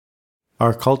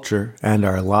Our culture and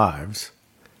our lives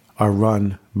are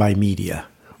run by media.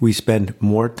 We spend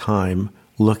more time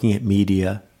looking at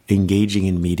media, engaging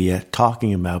in media,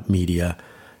 talking about media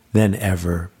than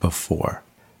ever before.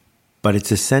 But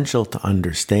it's essential to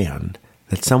understand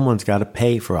that someone's got to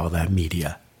pay for all that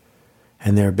media.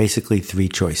 And there are basically three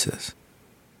choices.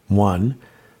 One,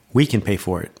 we can pay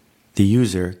for it. The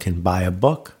user can buy a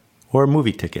book or a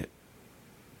movie ticket.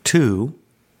 Two,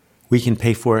 we can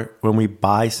pay for it when we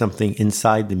buy something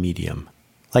inside the medium,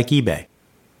 like eBay.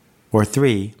 Or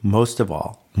three, most of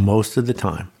the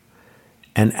time,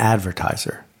 an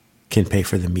advertiser can pay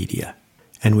for the media.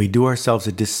 And we do ourselves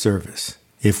a disservice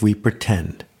if we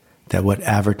pretend that what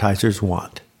advertisers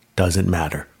want doesn't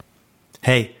matter.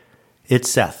 Hey, it's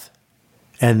Seth,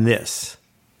 and this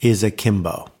is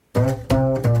Akimbo.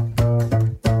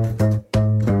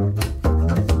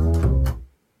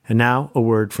 And now a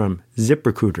word from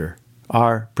ZipRecruiter,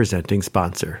 our presenting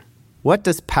sponsor. What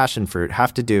does passion fruit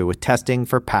have to do with testing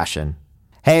for passion?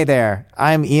 Hey there,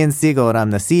 I'm Ian Siegel, and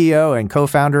I'm the CEO and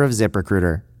co-founder of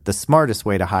ZipRecruiter, the smartest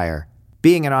way to hire.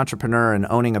 Being an entrepreneur and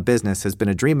owning a business has been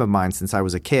a dream of mine since I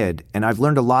was a kid, and I've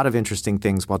learned a lot of interesting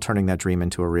things while turning that dream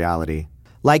into a reality.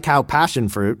 Like how passion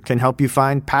fruit can help you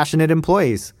find passionate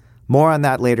employees. More on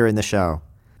that later in the show.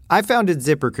 I founded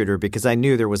ZipRecruiter because I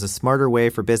knew there was a smarter way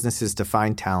for businesses to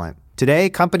find talent. Today,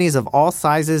 companies of all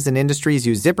sizes and industries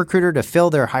use ZipRecruiter to fill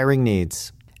their hiring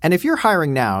needs. And if you're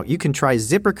hiring now, you can try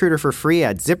ZipRecruiter for free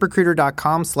at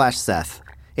ZipRecruiter.com/Seth.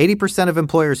 80% of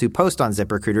employers who post on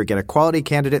ZipRecruiter get a quality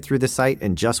candidate through the site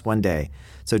in just one day.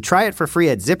 So try it for free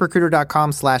at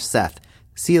ZipRecruiter.com/Seth.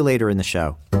 See you later in the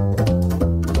show.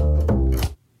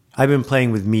 I've been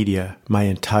playing with media my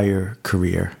entire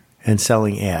career and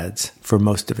selling ads for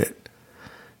most of it.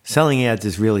 Selling ads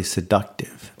is really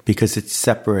seductive because it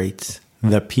separates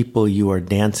the people you are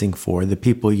dancing for, the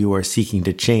people you are seeking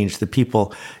to change, the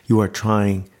people you are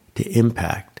trying to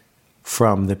impact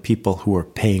from the people who are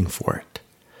paying for it.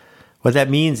 What that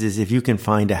means is if you can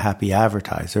find a happy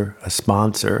advertiser, a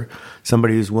sponsor,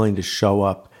 somebody who's willing to show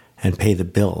up and pay the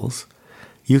bills,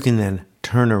 you can then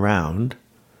turn around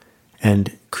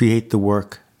and create the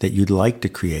work that you'd like to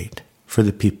create for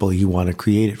the people you want to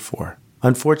create it for.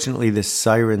 Unfortunately, this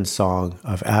siren song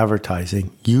of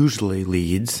advertising usually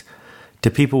leads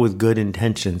to people with good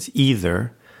intentions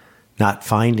either not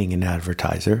finding an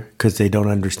advertiser because they don't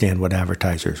understand what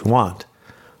advertisers want,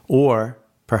 or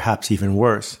perhaps even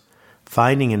worse,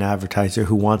 finding an advertiser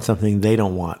who wants something they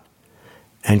don't want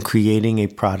and creating a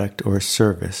product or a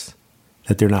service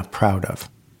that they're not proud of.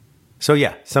 So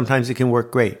yeah, sometimes it can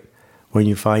work great when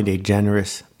you find a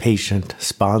generous, patient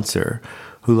sponsor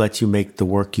who lets you make the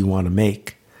work you want to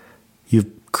make. You've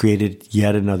created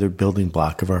yet another building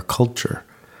block of our culture.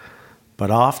 But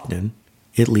often,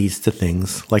 it leads to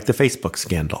things like the Facebook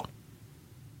scandal.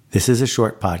 This is a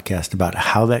short podcast about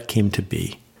how that came to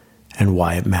be and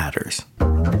why it matters.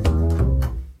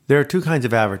 There are two kinds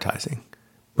of advertising,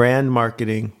 brand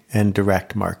marketing and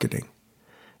direct marketing.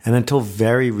 And until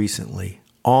very recently,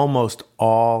 almost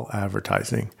all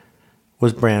advertising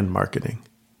was brand marketing.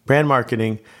 Brand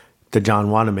marketing, the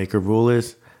John Wanamaker rule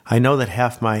is, I know that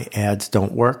half my ads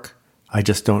don't work, I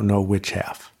just don't know which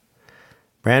half.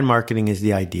 Brand marketing is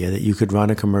the idea that you could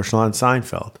run a commercial on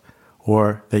Seinfeld,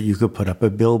 or that you could put up a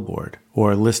billboard,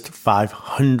 or list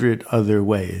 500 other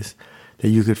ways that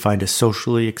you could find a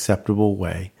socially acceptable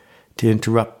way to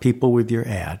interrupt people with your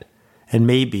ad, and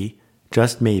maybe,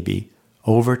 just maybe,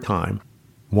 over time,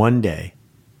 one day,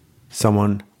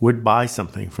 someone would buy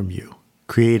something from you,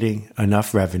 creating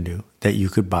enough revenue that you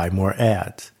could buy more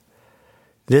ads.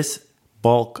 This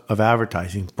bulk of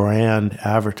advertising, brand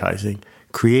advertising,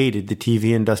 created the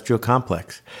TV industrial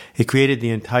complex. It created the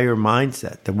entire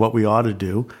mindset that what we ought to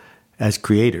do as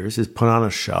creators is put on a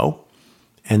show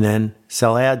and then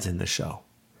sell ads in the show.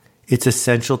 It's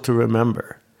essential to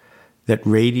remember that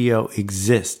radio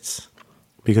exists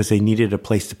because they needed a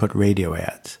place to put radio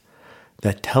ads,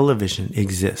 that television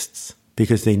exists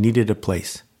because they needed a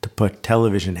place to put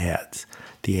television ads.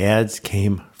 The ads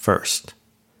came first.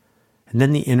 And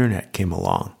then the internet came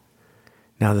along.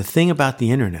 Now, the thing about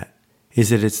the internet is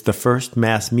that it's the first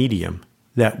mass medium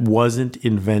that wasn't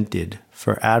invented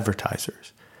for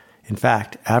advertisers. In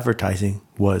fact, advertising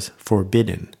was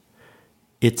forbidden.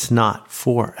 It's not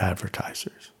for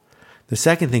advertisers. The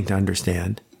second thing to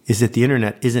understand is that the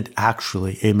internet isn't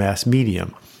actually a mass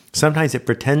medium. Sometimes it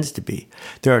pretends to be.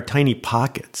 There are tiny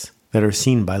pockets that are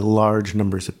seen by large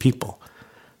numbers of people.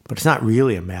 But it's not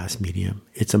really a mass medium.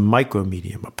 It's a micro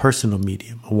medium, a personal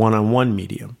medium, a one-on-one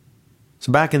medium.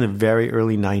 So back in the very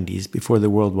early 90s, before the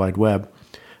World Wide Web,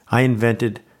 I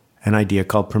invented an idea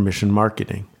called permission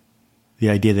marketing. the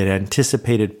idea that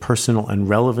anticipated personal and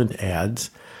relevant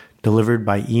ads delivered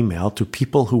by email to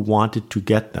people who wanted to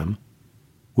get them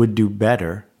would do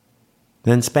better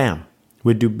than spam,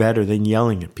 would do better than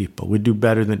yelling at people, would do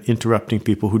better than interrupting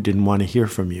people who didn't want to hear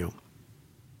from you.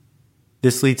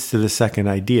 This leads to the second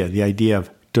idea, the idea of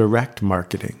direct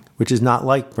marketing, which is not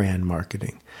like brand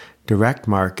marketing. Direct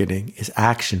marketing is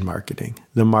action marketing,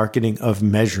 the marketing of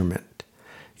measurement.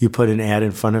 You put an ad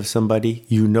in front of somebody,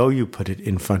 you know you put it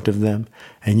in front of them,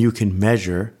 and you can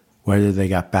measure whether they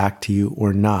got back to you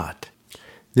or not.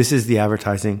 This is the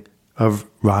advertising of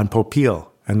Ron Popeil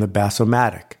and the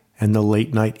Bassomatic and the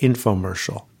late night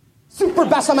infomercial. Super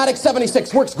Bassomatic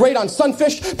 76 works great on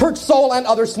sunfish, perch sole, and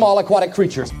other small aquatic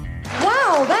creatures.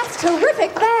 Wow, that's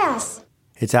terrific bass.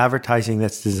 It's advertising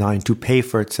that's designed to pay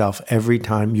for itself every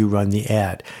time you run the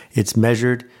ad. It's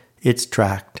measured, it's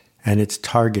tracked, and it's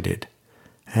targeted.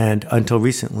 And until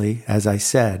recently, as I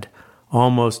said,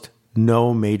 almost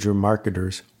no major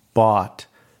marketers bought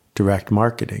direct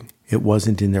marketing. It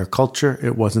wasn't in their culture,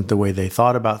 it wasn't the way they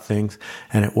thought about things,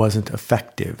 and it wasn't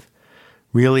effective.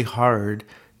 Really hard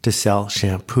to sell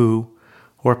shampoo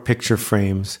or picture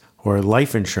frames or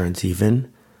life insurance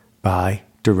even by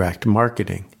direct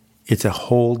marketing. It's a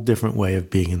whole different way of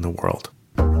being in the world.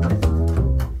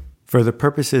 For the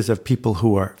purposes of people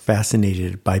who are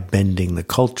fascinated by bending the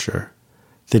culture,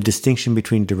 the distinction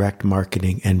between direct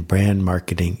marketing and brand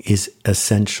marketing is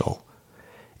essential.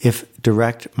 If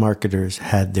direct marketers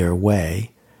had their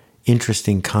way,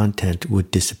 interesting content would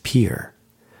disappear.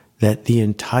 That the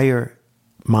entire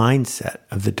mindset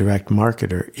of the direct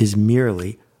marketer is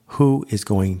merely who is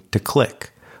going to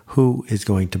click, who is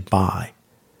going to buy.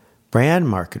 Brand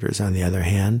marketers, on the other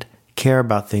hand, care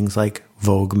about things like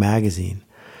Vogue magazine.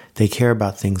 They care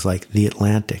about things like The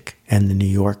Atlantic and The New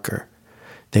Yorker.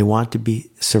 They want to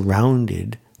be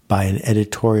surrounded by an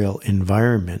editorial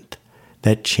environment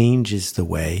that changes the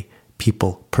way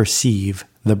people perceive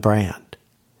the brand.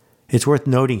 It's worth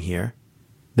noting here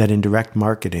that in direct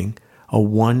marketing, a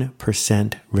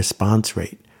 1% response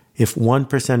rate, if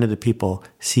 1% of the people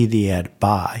see the ad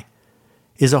buy,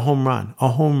 is a home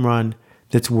run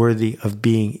that's worthy of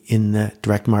being in the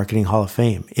Direct Marketing Hall of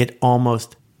Fame. It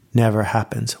almost never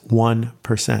happens,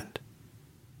 1%.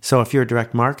 So if you're a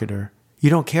direct marketer, you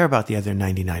don't care about the other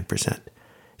 99%.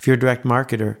 If you're a direct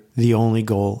marketer, the only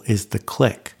goal is the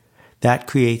click. That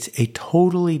creates a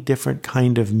totally different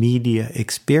kind of media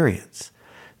experience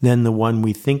than the one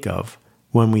we think of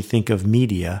when we think of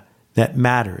media that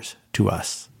matters to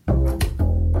us.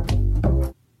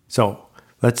 So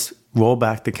let's roll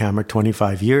back the camera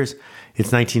 25 years.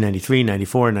 It's 1993,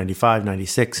 94, 95,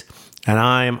 96, and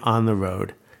I'm on the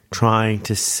road trying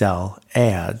to sell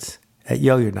ads at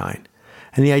Yoyodyne.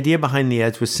 And the idea behind the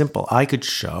ads was simple. I could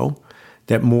show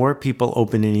that more people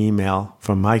open an email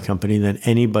from my company than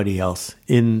anybody else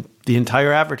in the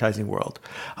entire advertising world.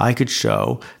 I could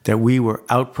show that we were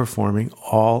outperforming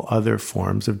all other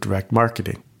forms of direct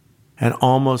marketing. And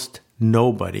almost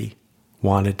nobody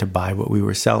wanted to buy what we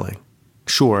were selling.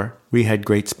 Sure, we had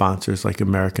great sponsors like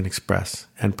American Express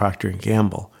and Procter &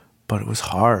 Gamble, but it was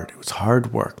hard. It was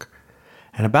hard work.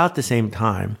 And about the same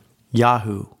time,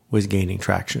 Yahoo was gaining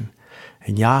traction.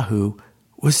 And Yahoo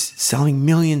was selling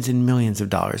millions and millions of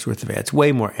dollars worth of ads,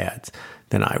 way more ads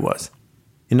than I was.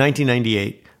 In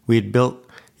 1998, we had built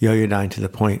Yoyodyne to the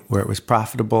point where it was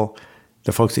profitable.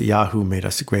 The folks at Yahoo made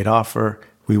us a great offer.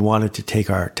 We wanted to take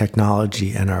our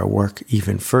technology and our work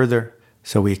even further,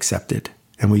 so we accepted,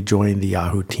 and we joined the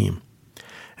Yahoo team.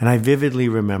 And I vividly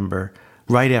remember,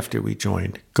 right after we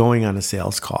joined, going on a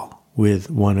sales call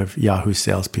with one of Yahoo's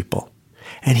salespeople.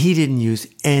 And he didn't use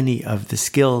any of the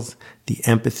skills, the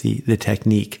empathy, the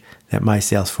technique that my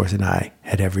sales force and I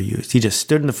had ever used. He just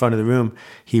stood in the front of the room,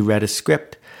 he read a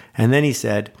script, and then he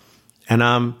said, and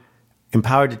I'm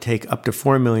empowered to take up to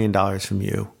 $4 million from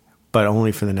you, but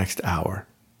only for the next hour.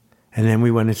 And then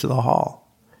we went into the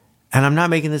hall. And I'm not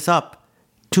making this up.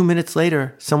 2 minutes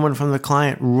later, someone from the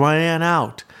client ran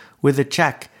out with a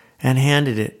check and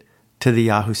handed it to the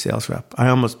Yahoo sales rep. I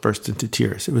almost burst into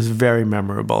tears. It was very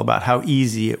memorable about how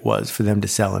easy it was for them to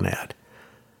sell an ad.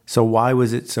 So why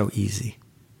was it so easy?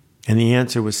 And the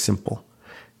answer was simple.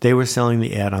 They were selling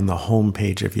the ad on the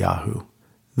homepage of Yahoo,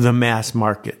 the mass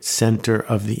market center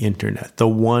of the internet, the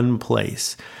one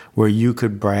place where you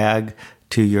could brag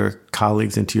to your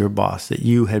colleagues and to your boss that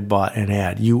you had bought an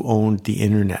ad. You owned the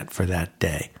internet for that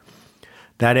day.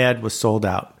 That ad was sold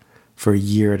out for a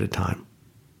year at a time.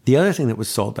 The other thing that was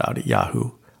sold out at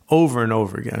Yahoo over and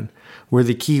over again were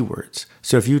the keywords.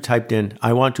 So if you typed in,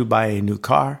 I want to buy a new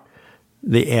car,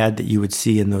 the ad that you would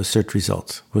see in those search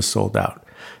results was sold out.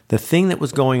 The thing that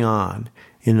was going on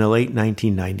in the late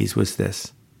 1990s was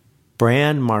this.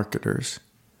 Brand marketers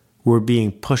were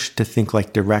being pushed to think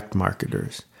like direct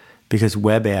marketers because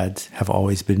web ads have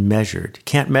always been measured.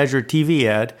 Can't measure a TV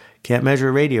ad, can't measure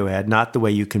a radio ad, not the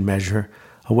way you can measure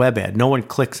a web ad. No one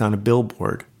clicks on a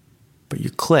billboard, but you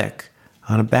click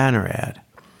on a banner ad.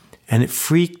 And it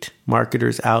freaked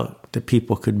marketers out that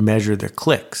people could measure their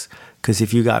clicks, because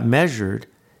if you got measured,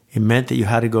 it meant that you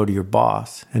had to go to your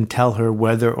boss and tell her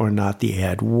whether or not the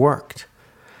ad worked.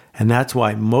 And that's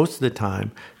why most of the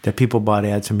time that people bought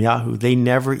ads from Yahoo, they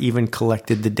never even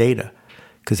collected the data.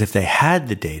 Because if they had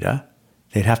the data,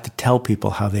 they'd have to tell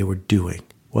people how they were doing.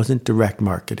 It wasn't direct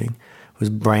marketing. It was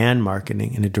brand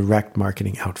marketing in a direct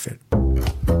marketing outfit.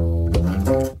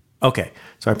 Okay,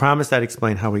 so I promised I'd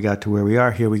explain how we got to where we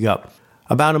are. Here we go.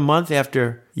 About a month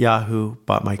after Yahoo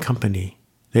bought my company,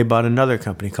 they bought another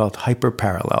company called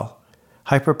Hyperparallel.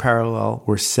 Hyperparallel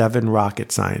were 7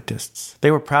 rocket scientists. They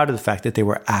were proud of the fact that they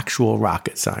were actual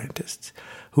rocket scientists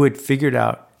who had figured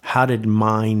out how to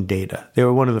mine data. They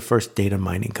were one of the first data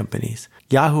mining companies.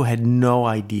 Yahoo had no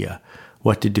idea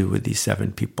what to do with these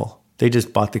 7 people. They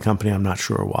just bought the company, I'm not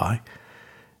sure why.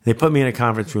 They put me in a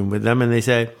conference room with them and they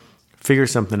said, figure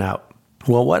something out.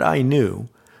 Well, what I knew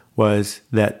was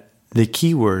that the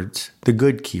keywords, the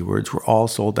good keywords, were all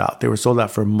sold out. They were sold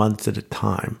out for months at a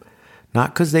time.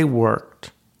 Not because they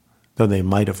worked, though they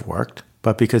might have worked,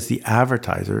 but because the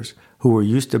advertisers who were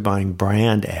used to buying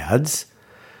brand ads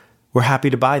were happy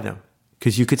to buy them.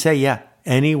 Because you could say, yeah,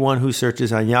 anyone who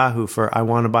searches on Yahoo for I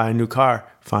want to buy a new car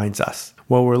finds us.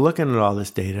 Well, we're looking at all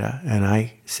this data, and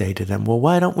I say to them, well,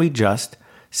 why don't we just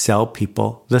sell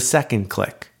people the second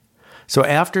click? So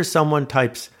after someone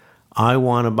types, I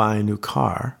want to buy a new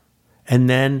car, and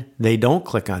then they don't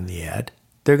click on the ad,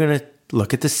 they're going to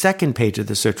look at the second page of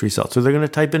the search results, or they're going to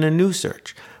type in a new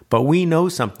search. But we know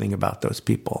something about those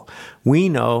people. We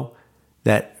know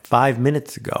that 5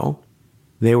 minutes ago,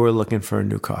 they were looking for a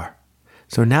new car.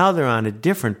 So now they're on a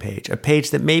different page, a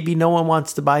page that maybe no one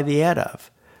wants to buy the ad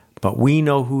of. But we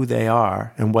know who they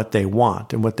are and what they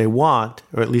want. And what they want,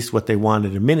 or at least what they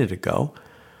wanted a minute ago,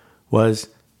 was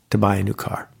to buy a new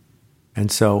car. And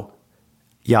so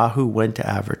Yahoo went to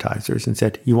advertisers and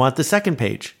said, you want the second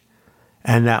page?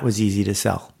 And that was easy to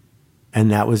sell.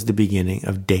 And that was the beginning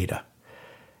of data.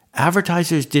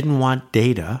 Advertisers didn't want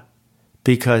data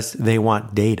because they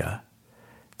want data.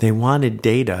 They wanted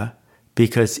data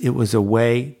because it was a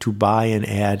way to buy an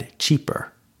ad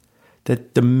cheaper.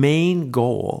 That the main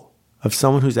goal of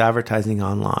someone who's advertising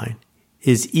online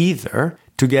is either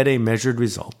to get a measured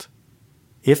result.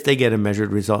 If they get a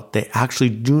measured result, they actually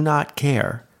do not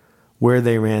care where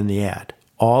they ran the ad.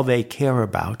 All they care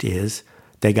about is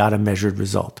they got a measured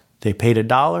result. They paid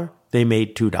 $1, they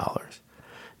made $2.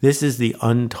 This is the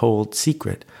untold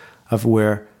secret of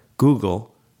where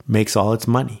Google makes all its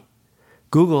money.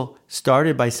 Google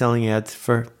started by selling ads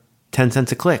for 10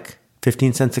 cents a click,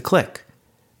 15 cents a click.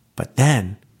 But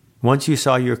then, once you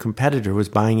saw your competitor was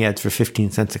buying ads for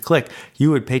 15 cents a click,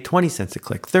 you would pay 20 cents a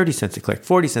click, 30 cents a click,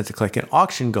 40 cents a click, and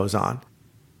auction goes on.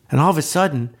 And all of a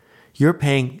sudden, you're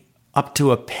paying up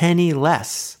to a penny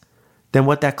less than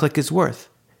what that click is worth.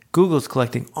 Google's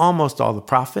collecting almost all the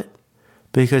profit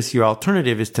because your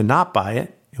alternative is to not buy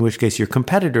it, in which case your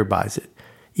competitor buys it.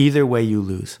 Either way, you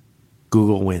lose.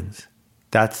 Google wins.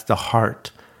 That's the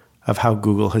heart of how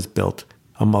Google has built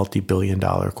a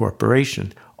multi-billion-dollar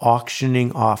corporation,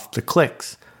 auctioning off the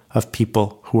clicks of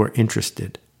people who are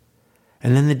interested.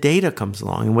 And then the data comes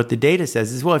along. And what the data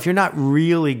says is, well, if you're not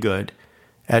really good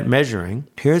at measuring,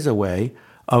 here's a way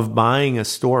of buying a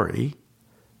story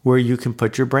where you can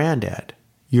put your brand ad.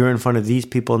 You're in front of these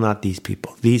people, not these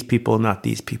people. These people, not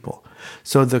these people.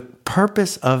 So the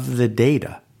purpose of the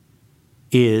data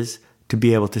is to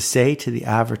be able to say to the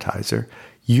advertiser,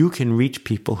 you can reach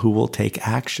people who will take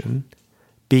action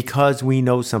because we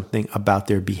know something about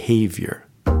their behavior.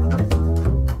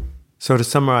 So to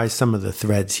summarize some of the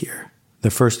threads here, the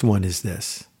first one is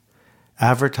this.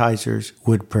 Advertisers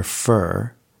would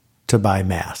prefer to buy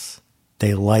mass.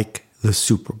 They like the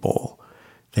Super Bowl.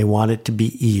 They want it to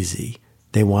be easy.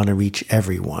 They want to reach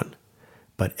everyone.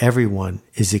 But everyone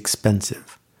is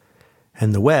expensive.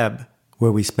 And the web,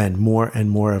 where we spend more and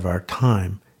more of our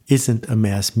time, isn't a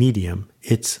mass medium.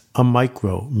 It's a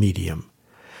micro medium.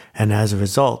 And as a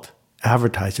result,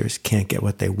 advertisers can't get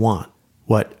what they want.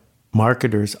 What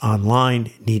marketers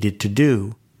online needed to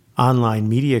do, online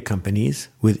media companies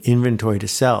with inventory to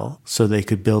sell so they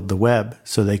could build the web,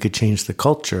 so they could change the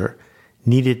culture,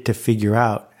 needed to figure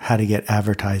out how to get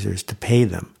advertisers to pay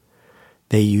them.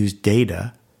 They used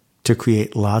data to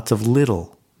create lots of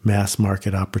little mass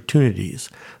market opportunities,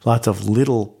 lots of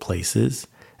little places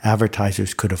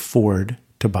advertisers could afford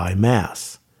to buy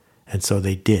mass, and so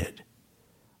they did.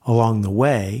 Along the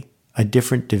way, a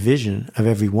different division of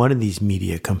every one of these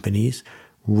media companies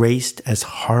raced as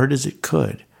hard as it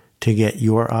could to get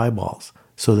your eyeballs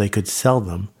so they could sell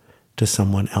them to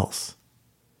someone else.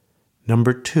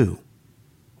 Number 2,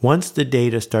 once the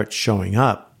data starts showing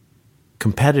up,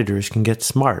 competitors can get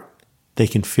smart. They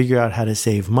can figure out how to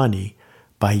save money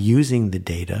by using the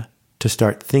data to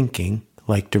start thinking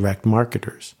like direct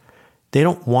marketers. They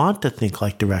don't want to think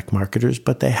like direct marketers,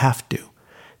 but they have to.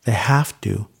 They have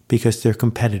to because their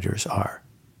competitors are.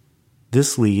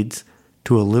 This leads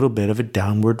to a little bit of a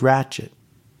downward ratchet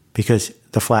because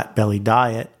the flat belly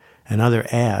diet and other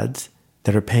ads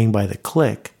that are paying by the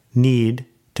click need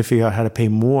to figure out how to pay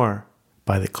more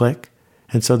by the click,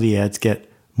 and so the ads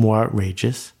get more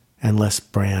outrageous and less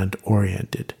brand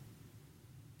oriented.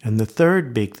 And the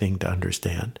third big thing to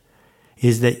understand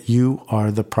is that you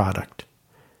are the product.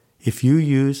 If you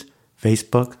use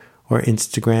Facebook or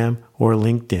Instagram or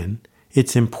LinkedIn,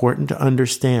 it's important to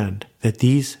understand that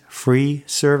these free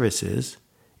services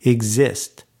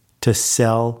exist to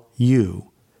sell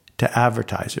you to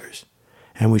advertisers.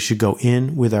 And we should go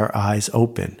in with our eyes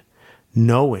open,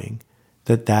 knowing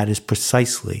that that is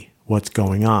precisely what's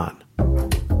going on.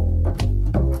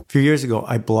 A few years ago,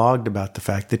 I blogged about the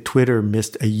fact that Twitter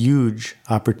missed a huge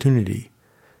opportunity.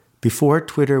 Before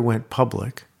Twitter went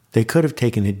public, they could have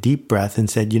taken a deep breath and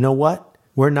said, you know what?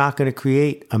 We're not going to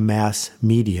create a mass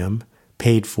medium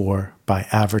paid for by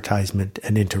advertisement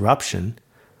and interruption.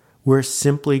 We're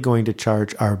simply going to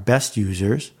charge our best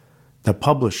users, the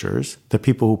publishers, the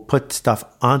people who put stuff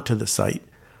onto the site,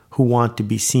 who want to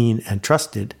be seen and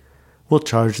trusted, we'll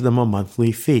charge them a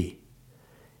monthly fee.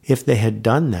 If they had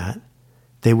done that,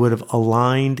 they would have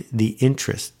aligned the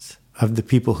interests of the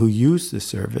people who use the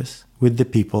service with the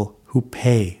people who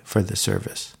pay for the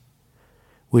service.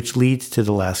 Which leads to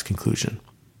the last conclusion.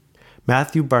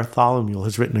 Matthew Bartholomew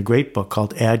has written a great book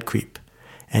called Ad Creep,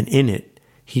 and in it,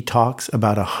 he talks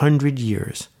about 100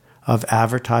 years of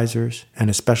advertisers and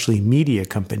especially media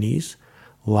companies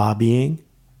lobbying,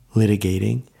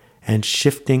 litigating, and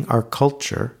shifting our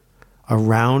culture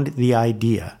around the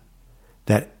idea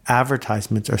that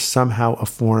advertisements are somehow a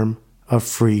form of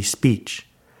free speech,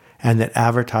 and that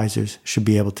advertisers should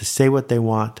be able to say what they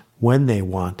want, when they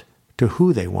want, to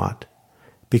who they want,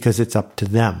 because it's up to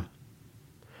them.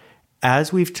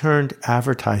 As we've turned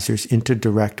advertisers into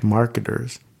direct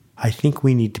marketers, I think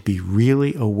we need to be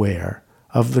really aware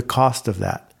of the cost of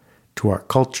that to our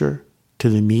culture, to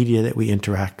the media that we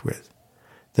interact with.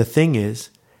 The thing is,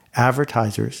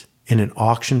 advertisers in an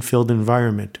auction-filled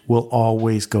environment will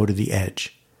always go to the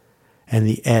edge. And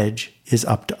the edge is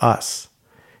up to us.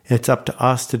 It's up to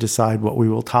us to decide what we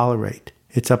will tolerate.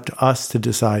 It's up to us to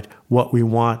decide what we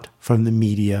want from the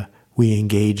media we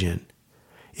engage in.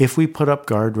 If we put up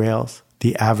guardrails,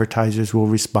 the advertisers will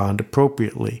respond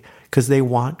appropriately because they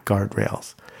want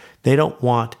guardrails. They don't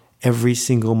want every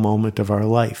single moment of our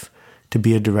life to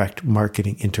be a direct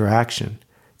marketing interaction.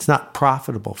 It's not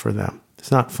profitable for them. It's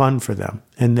not fun for them.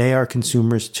 And they are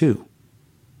consumers too.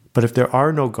 But if there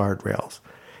are no guardrails,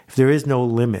 if there is no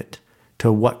limit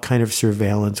to what kind of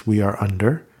surveillance we are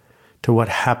under, to what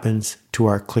happens to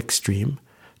our clickstream,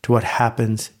 to what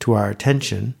happens to our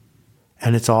attention,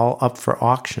 and it's all up for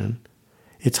auction,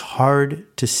 it's hard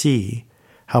to see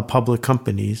how public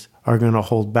companies are going to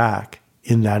hold back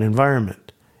in that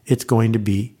environment. It's going to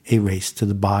be a race to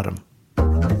the bottom.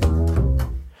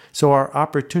 So our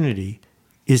opportunity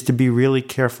is to be really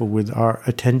careful with our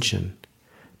attention,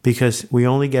 because we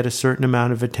only get a certain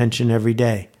amount of attention every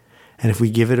day. And if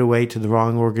we give it away to the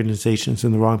wrong organizations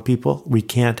and the wrong people, we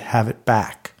can't have it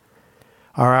back.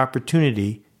 Our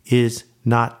opportunity is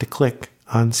not to click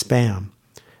on spam,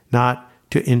 not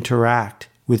to interact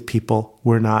with people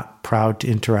we're not proud to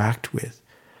interact with.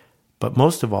 But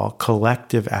most of all,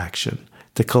 collective action.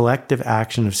 The collective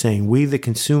action of saying, we the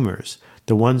consumers,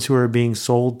 the ones who are being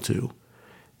sold to,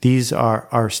 these are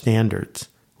our standards.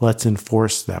 Let's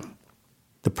enforce them.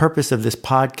 The purpose of this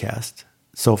podcast,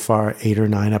 so far 8 or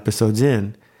 9 episodes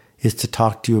in, is to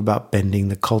talk to you about bending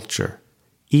the culture.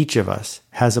 Each of us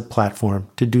has a platform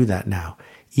to do that now.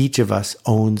 Each of us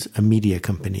owns a media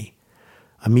company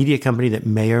that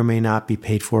may or may not be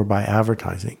paid for by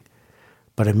advertising,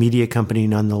 but a media company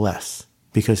nonetheless,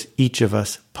 because each of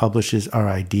us publishes our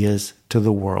ideas to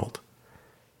the world.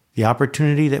 The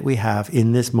opportunity that we have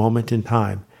in this moment in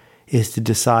time is to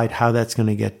decide how that's going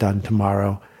to get done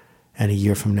tomorrow and a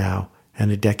year from now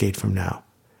and a decade from now,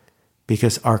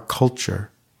 because our culture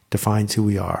defines who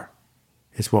we are.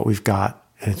 It's what we've got,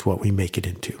 and it's what we make it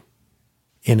into.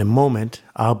 In a moment,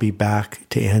 I'll be back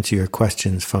to answer your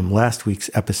questions from last week's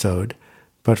episode,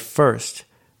 but first,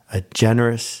 a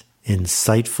generous,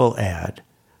 insightful ad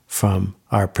from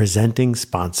our presenting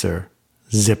sponsor,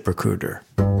 ZipRecruiter.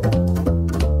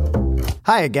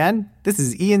 Hi again. This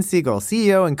is Ian Siegel,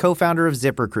 CEO and co-founder of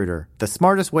ZipRecruiter, the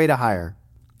smartest way to hire.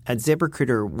 At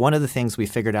ZipRecruiter, one of the things we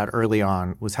figured out early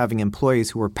on was having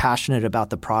employees who were passionate about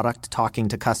the product talking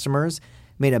to customers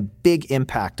made a big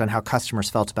impact on how customers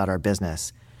felt about our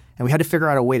business. And we had to figure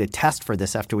out a way to test for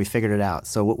this after we figured it out.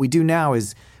 So what we do now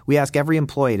is we ask every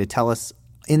employee to tell us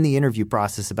in the interview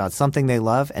process about something they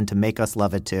love and to make us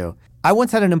love it too. I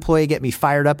once had an employee get me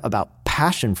fired up about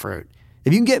passion fruit.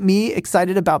 If you can get me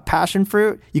excited about passion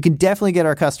fruit, you can definitely get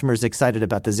our customers excited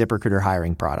about the ZipRecruiter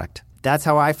hiring product. That's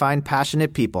how I find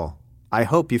passionate people. I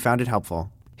hope you found it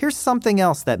helpful. Here's something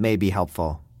else that may be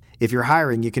helpful. If you're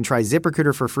hiring, you can try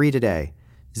ZipRecruiter for free today.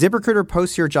 ZipRecruiter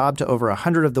posts your job to over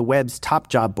 100 of the web's top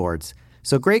job boards,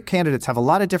 so great candidates have a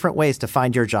lot of different ways to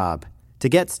find your job. To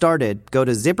get started, go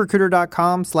to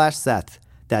ZipRecruiter.com/Seth.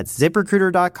 That's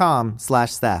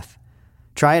ZipRecruiter.com/Seth.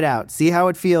 Try it out, see how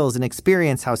it feels, and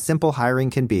experience how simple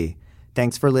hiring can be.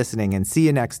 Thanks for listening, and see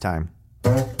you next time.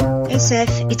 Hey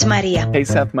Seth, it's Maria. Hey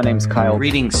Seth, my name's Kyle.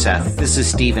 Greetings, Seth. This is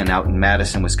Steven out in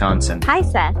Madison, Wisconsin. Hi,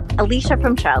 Seth. Alicia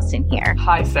from Charleston here.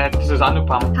 Hi Seth, this is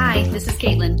Anupam. Hi, this is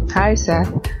Caitlin. Hi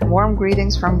Seth. Warm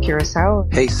greetings from Curacao.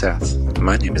 Hey Seth,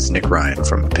 my name is Nick Ryan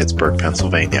from Pittsburgh,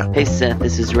 Pennsylvania. Hey Seth,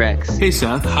 this is Rex. Hey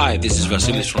Seth. Hi, this is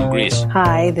Vasilis from Greece.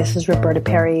 Hi, this is Roberta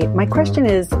Perry. My question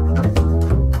is...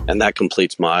 And that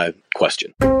completes my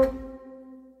question.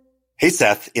 Hey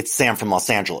Seth, it's Sam from Los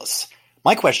Angeles.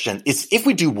 My question is, if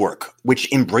we do work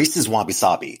which embraces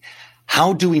wabi-sabi,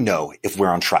 how do we know if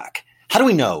we're on track? How do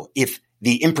we know if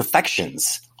the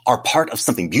imperfections are part of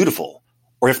something beautiful,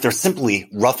 or if they're simply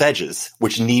rough edges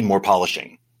which need more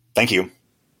polishing? Thank you.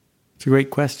 It's a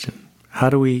great question. How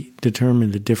do we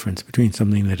determine the difference between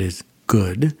something that is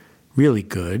good, really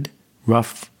good,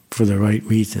 rough for the right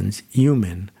reasons,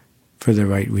 human for the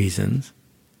right reasons,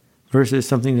 versus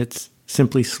something that's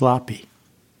simply sloppy,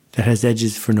 that has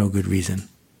edges for no good reason?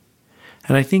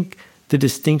 And I think the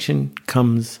distinction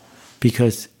comes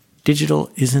because digital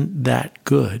isn't that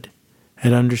good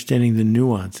at understanding the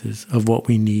nuances of what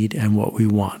we need and what we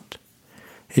want.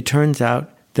 It turns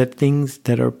out that things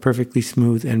that are perfectly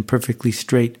smooth and perfectly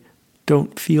straight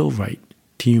don't feel right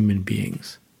to human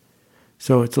beings.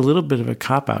 So it's a little bit of a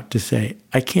cop-out to say,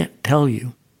 I can't tell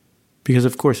you, because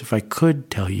of course if I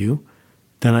could tell you,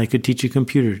 then I could teach a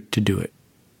computer to do it.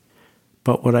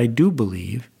 But what I do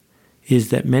believe is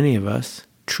that many of us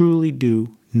truly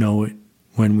do know it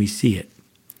when we see it.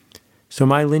 So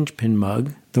my linchpin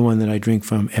mug, the one that I drink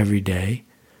from every day,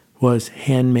 was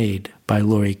handmade by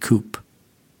Lori Coop.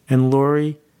 And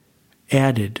Lori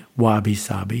added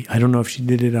wabi-sabi. I don't know if she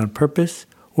did it on purpose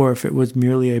or if it was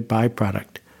merely a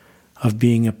byproduct of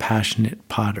being a passionate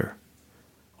potter.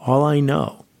 All I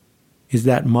know is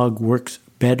that mug works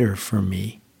better for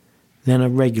me than a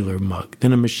regular mug,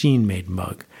 than a machine-made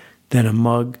mug, than a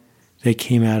mug that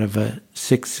came out of a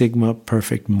Six Sigma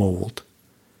perfect mold.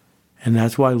 And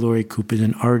that's why Lori Coop is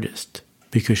an artist,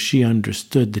 because she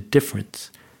understood the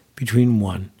difference between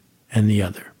one and the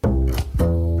other.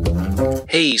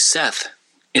 Hey Seth,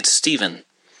 it's Steven.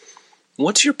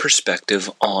 What's your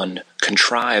perspective on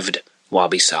contrived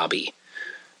wabi-sabi?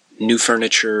 New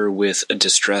furniture with a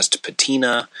distressed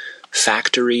patina,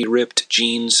 factory-ripped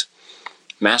jeans,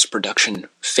 mass production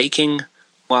faking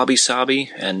wabi-sabi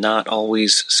and not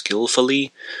always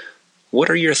skillfully?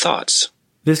 What are your thoughts?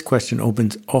 This question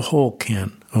opens a whole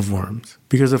can of worms,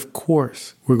 because of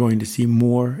course we're going to see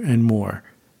more and more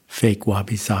fake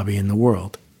wabi-sabi in the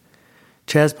world.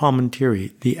 Chaz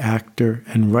Palminteri, the actor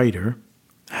and writer,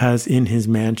 has in his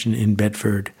mansion in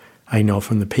Bedford, I know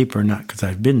from the paper, not because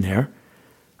I've been there,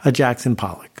 a Jackson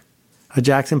Pollock. A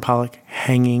Jackson Pollock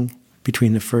hanging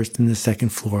between the first and the second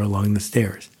floor along the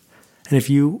stairs. And if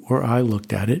you or I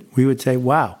looked at it, we would say,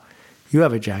 wow, you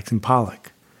have a Jackson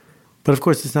Pollock. But of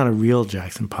course, it's not a real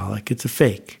Jackson Pollock. It's a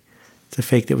fake. It's a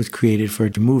fake that was created for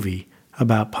a movie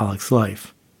about Pollock's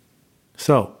life.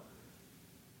 So,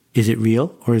 is it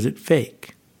real or is it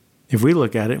fake? If we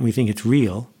look at it and we think it's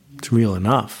real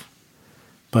enough.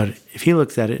 But if he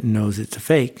looks at it and knows it's a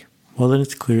fake, well, then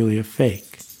it's clearly a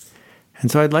fake. And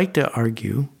so I'd like to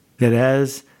argue that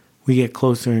as we get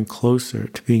closer and closer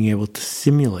to being able to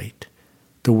simulate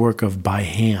the work of by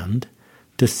hand,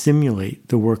 to simulate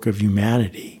the work of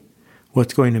humanity,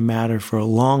 what's going to matter for a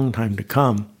long time to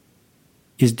come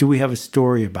is, do we have a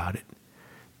story about it?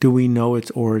 Do we know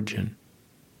its origin?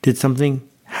 Did something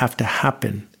have to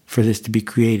happen for this to be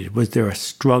created? Was there a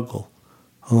struggle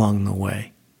along the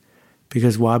way?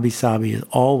 Because wabi-sabi is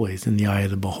always in the eye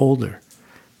of the beholder.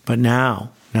 But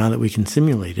now that we can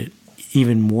simulate it,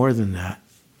 even more than that,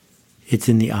 it's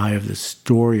in the eye of the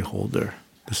story holder,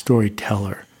 the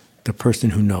storyteller, the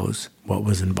person who knows what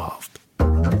was involved.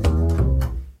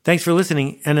 Thanks for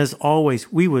listening. And as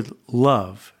always, we would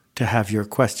love to have your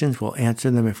questions. We'll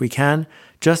answer them if we can.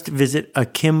 Just visit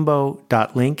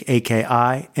akimbo.link,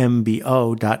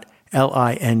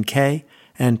 akimbo.link,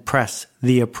 and press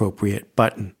the appropriate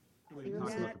button.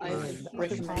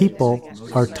 People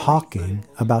are talking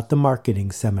about the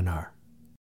marketing seminar.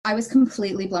 I was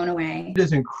completely blown away. It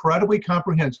is incredibly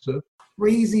comprehensive.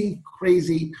 Crazy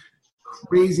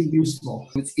useful.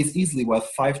 It's easily worth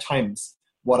 5 times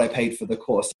what I paid for the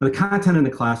course. The content in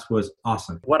the class was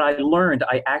awesome. What I learned,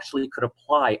 I actually could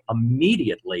apply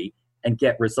immediately and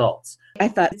get results. I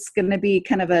thought it's going to be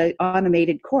kind of an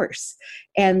automated course.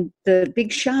 And the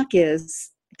big shock is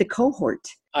the cohort.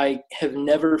 I have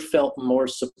never felt more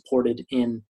supported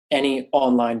in any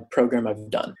online program I've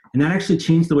done. And that actually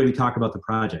changed the way we talk about the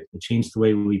project. It changed the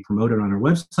way we promote it on our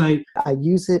website. I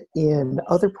use it in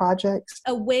other projects.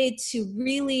 A way to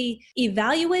really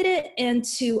evaluate it and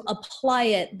to apply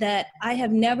it that I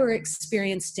have never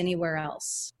experienced anywhere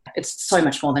else. It's so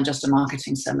much more than just a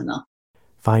marketing seminar.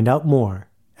 Find out more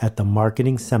at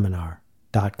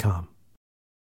themarketingseminar.com.